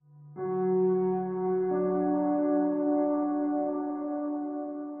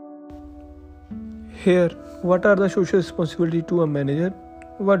Here, what are the social responsibility to a manager?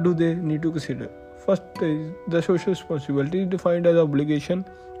 What do they need to consider? First is the social responsibility defined as obligation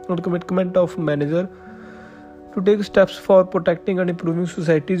or commitment of manager to take steps for protecting and improving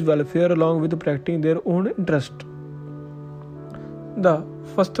society's welfare along with protecting their own interest. The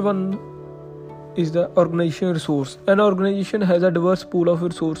first one is the organization resource. An organization has a diverse pool of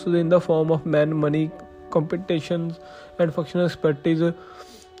resources in the form of men, money, competitions, and functional expertise.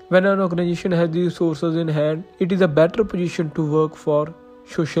 When an organization has these resources in hand, it is a better position to work for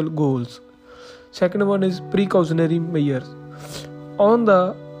social goals. Second one is precautionary measures. On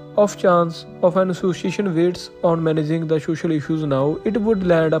the off chance of an association waits on managing the social issues now, it would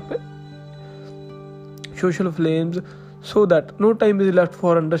land up social flames so that no time is left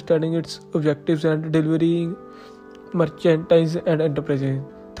for understanding its objectives and delivering merchandise and enterprises.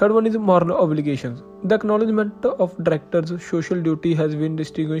 Third one is moral obligations. The acknowledgement of directors' social duty has been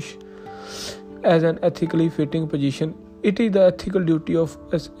distinguished as an ethically fitting position. It is the ethical duty of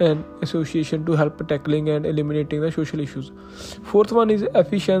an association to help tackling and eliminating the social issues. Fourth one is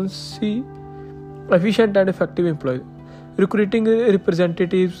efficient and effective employees. Recruiting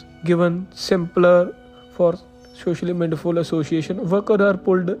representatives given simpler for socially mindful association. Workers are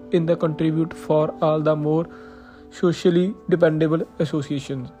pulled in the contribute for all the more socially dependable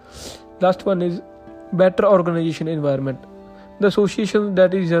associations. Last one is better organization environment. The association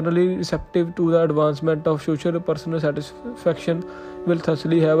that is generally receptive to the advancement of social personal satisfaction will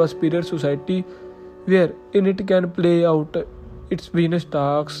thusly have a superior society where in it can play out its business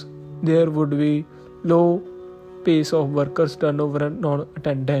tasks. There would be low pace of workers turnover and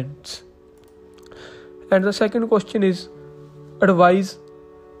non-attendance. And the second question is advice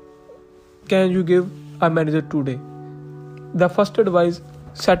can you give a manager today? The first advice,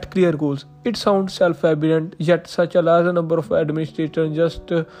 set clear goals. It sounds self-evident, yet such a large number of administrators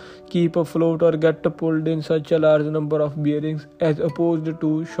just keep afloat or get pulled in such a large number of bearings as opposed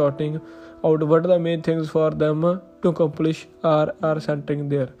to shouting out what the main things for them to accomplish are centering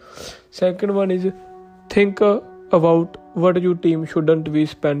there. Second one is think about what your team shouldn't be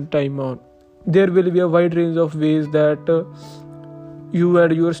spend time on. There will be a wide range of ways that you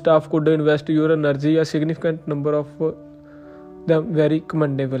and your staff could invest your energy. A significant number of them very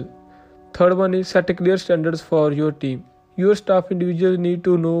commendable. Third one is set clear standards for your team. Your staff individuals need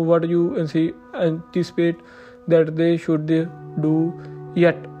to know what you anticipate that they should do,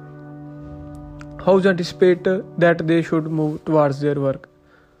 yet how you anticipate that they should move towards their work.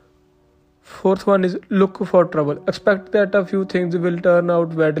 Fourth one is look for trouble. Expect that a few things will turn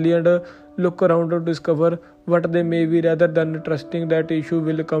out badly and look around to discover what they may be rather than trusting that issue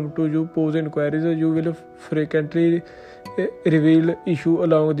will come to you. Pose inquiries. You will frequently reveal issue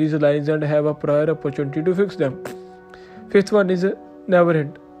along these lines and have a prior opportunity to fix them. Fifth one is never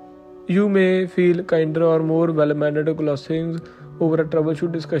hint. You may feel kinder or more well-mannered glossing over a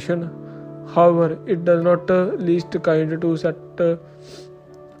troubleshoot discussion. However, it does not least kind to set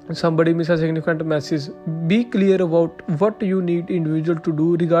somebody miss a significant message. Be clear about what you need individual to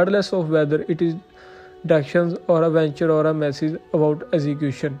do regardless of whether it is directions or a venture or a message about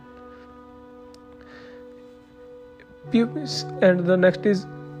execution. And the next is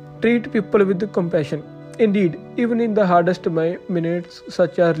treat people with compassion. Indeed, even in the hardest minutes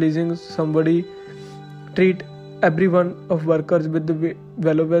such as releasing somebody, treat everyone of workers with the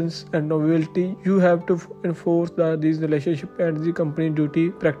relevance and novelty. You have to enforce these relationships and the company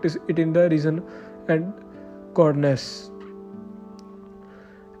duty. Practice it in the reason and godness.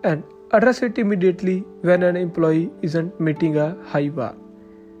 And address it immediately when an employee isn't meeting a high bar.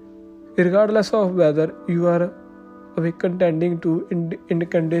 Regardless of whether you are contending to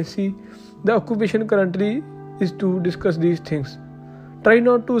independency, the occupation currently is to discuss these things. Try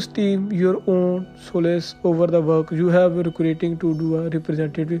not to esteem your own solace over the work you have recruiting to do a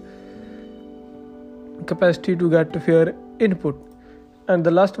representative capacity to get fair input. And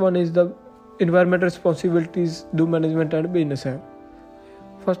the last one is the environmental responsibilities do management and business have.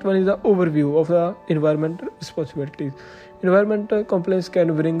 First one is the overview of the environmental responsibilities. Environmental compliance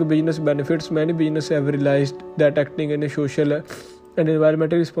can bring business benefits. Many businesses have realized that acting in a social and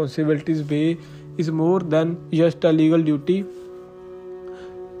environmental responsibilities way is more than just a legal duty.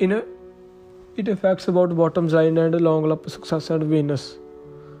 It affects about bottom line and long success and business.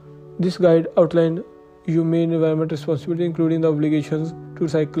 This guide outlines your main environmental responsibility, including the obligations to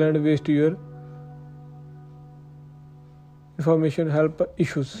recycle and waste your information help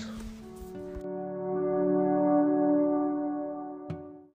issues.